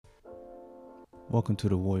Welcome to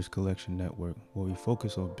the Warriors Collection Network, where we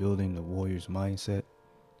focus on building the Warriors mindset,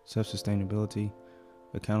 self-sustainability,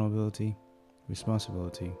 accountability,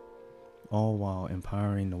 responsibility, all while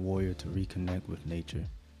empowering the warrior to reconnect with nature.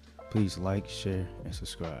 Please like, share, and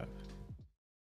subscribe.